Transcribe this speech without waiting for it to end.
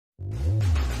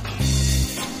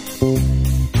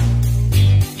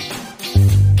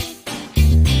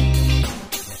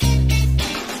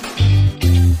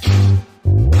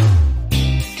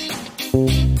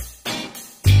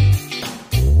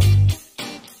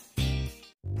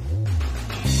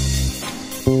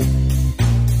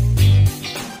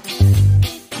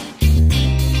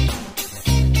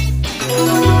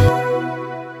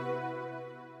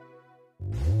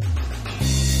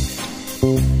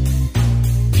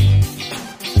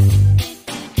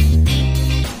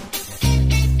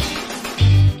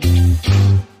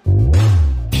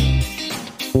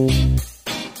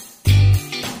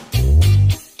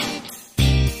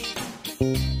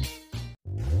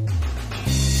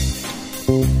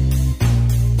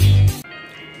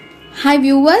Hi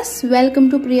viewers, welcome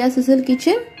to Priya Sizzle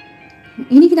kitchen.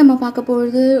 இன்னைக்கு நம்ம பார்க்க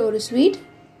போறது ஒரு sweet,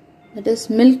 that is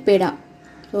milk peda.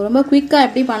 So ரொம்ப குயிக்கா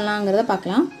எப்படி பண்ணலாம்ங்கறத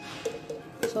பார்க்கலாம்.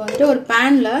 So வந்து ஒரு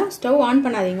panல ஸ்டவ் ஆன்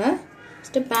பண்ணாதீங்க.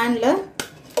 First panல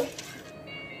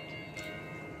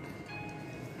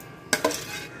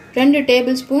 2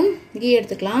 டேபிள்ஸ்பூன் கீ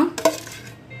எடுத்துக்கலாம்.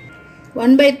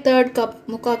 1/3 கப்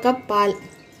முக்கா கப் பால்.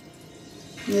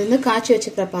 இது வந்து காய்ச்சி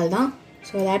வச்சிருக்கிற பால் தான்.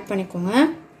 So அதை ஆட் பண்ணிக்கோங்க.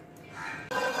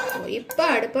 இப்போ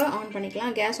அடுப்பை ஆன்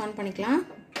பண்ணிக்கலாம், கேஸ் ஆன் பண்ணிக்கலாம்.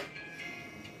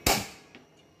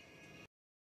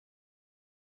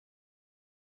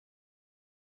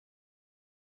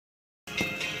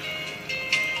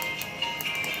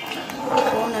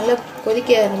 ஸோ நல்லா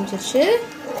கொதிக்க ஆரம்பிச்சிருச்சு.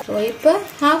 ஸோ இப்போ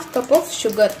 1/2 கப் ஆஃப்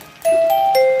சுகர்.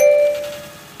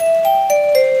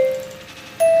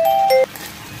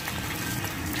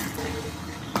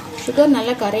 சுகர்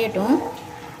நல்லா கரையட்டும்.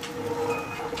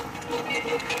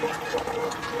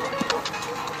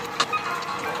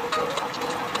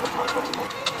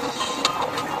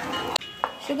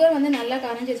 சுகர் வந்து நல்லா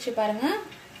கரைஞ்சிருச்சு பாருங்க.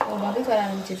 பபிள்ஸ் வர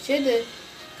ஆரம்பிச்சிருச்சு. இது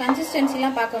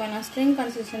கன்சிஸ்டன்சிலாம் பார்க்க வேணாம், ஸ்ட்ரிங்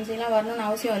கன்சிஸ்டன்சிலாம் வரணும்னு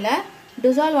அவசியம் இல்லை,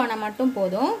 டிசால்வ் ஆனால் மட்டும்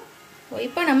போதும்.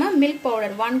 இப்போ நம்ம milk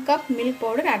powder 1 cup milk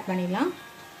powder add பண்ணிடலாம்.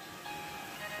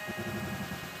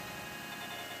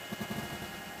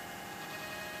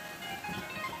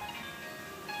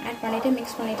 ஆட் பண்ணிட்டு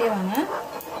மிக்ஸ் பண்ணிட்டே வாங்க.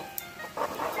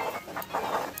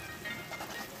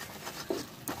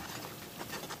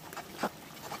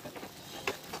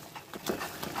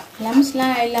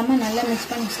 லம்ஸ்லாம் இல்லாமல் நல்லா மிக்ஸ்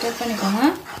பண்ணி ஸ்டர் பண்ணிக்கோங்க.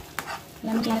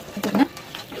 லம்ஸ்லாம் எடுத்துக்கோங்க.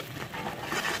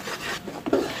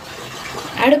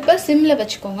 அடுப்பை சிம்மில்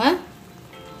வச்சுக்கோங்க.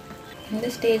 இந்த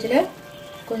ஸ்டேஜில்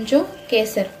கொஞ்சம்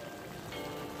kesar,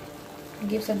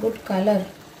 gives a good colour.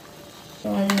 So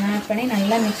அதை ஆட் பண்ணி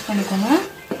நல்லா மிக்ஸ் பண்ணிக்கோங்க.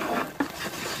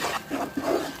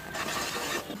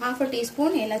 1/2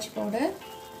 டீஸ்பூன் ஏலாச்சி பவுடர்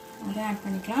அதை ஆட்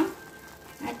பண்ணிக்கலாம்.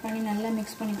 ஆட் பண்ணி நல்லா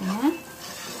மிக்ஸ் பண்ணிக்கோங்க.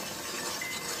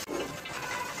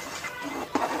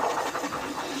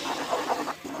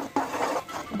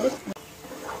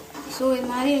 ஸோ இது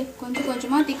மாதிரி கொஞ்சம்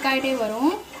கொஞ்சமாக திக்காயிட்டே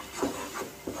வரும்.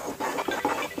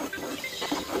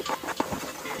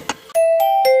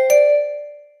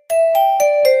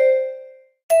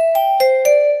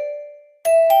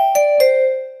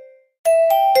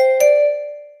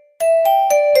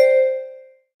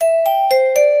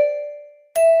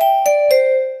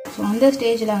 ஸோ அந்த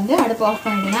ஸ்டேஜில் வந்து அடுப்பு ஆஃப்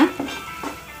பண்ணிடுங்க.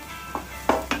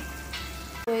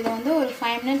 ஸோ இதை வந்து ஒரு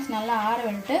 5 மினிட்ஸ் நல்லா ஆற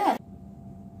விட்டு,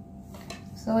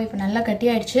 ஸோ இப்போ நல்லா கட்டி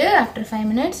ஆயிடுச்சு. ஆஃப்டர் 5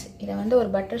 மினிட்ஸ் இதை வந்து ஒரு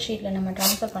பட்டர் ஷீட்டில் நம்ம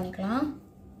ட்ரான்ஸ்ஃபர் பண்ணிக்கலாம்.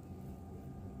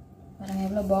 பாருங்கள்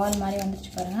எவ்வளோ பால் மாதிரி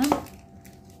வந்துருச்சு பாருங்கள்.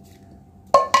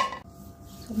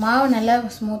 ஸோ மாவு நல்லா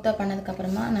ஸ்மூத்தாக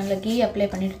பண்ணதுக்கப்புறமா நல்லா கீ அப்ளை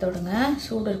பண்ணிட்டு தொடுங்க.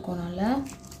 சூடு இருக்கும் நல்லா.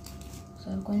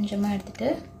 ஸோ கொஞ்சமாக எடுத்துகிட்டு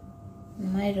இந்த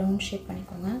மாதிரி ரவுண்ட் ஷேப்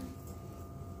பண்ணிக்கோங்க.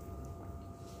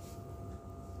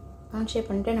 ரவுண்ட்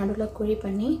ஷேப் பண்ணிட்டு நடுவில் குழி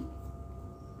பண்ணி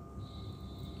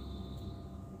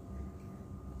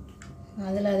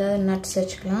அதில் ஏதாவது நட்ஸ்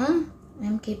வச்சுக்கலாம். I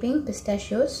am keeping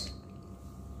பிஸ்டாஷியோஸ்.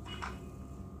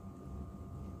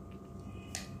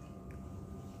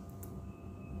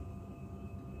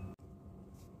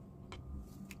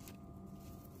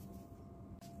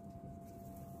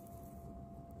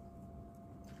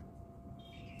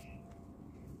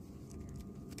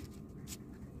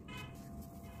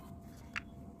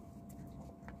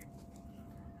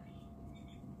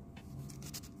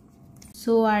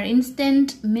 So our instant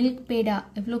milk peda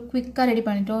எவ்வளோ குவிக்காக ரெடி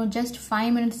பண்ணிட்டோம். ஜஸ்ட் 5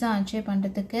 மினிட்ஸ் தான் ஆச்சு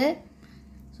பண்ணுறதுக்கு.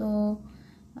 So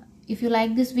if you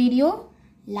like this video,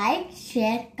 like,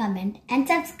 share, comment and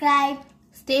subscribe.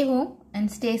 Stay home and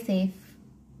stay safe.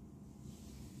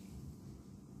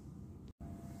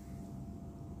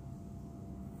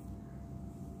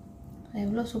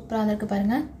 எவ்வளோ சூப்பராக இருக்கு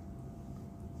பாருங்க.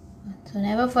 So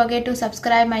never forget to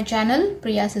subscribe my channel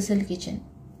Priya Sizzle Kitchen.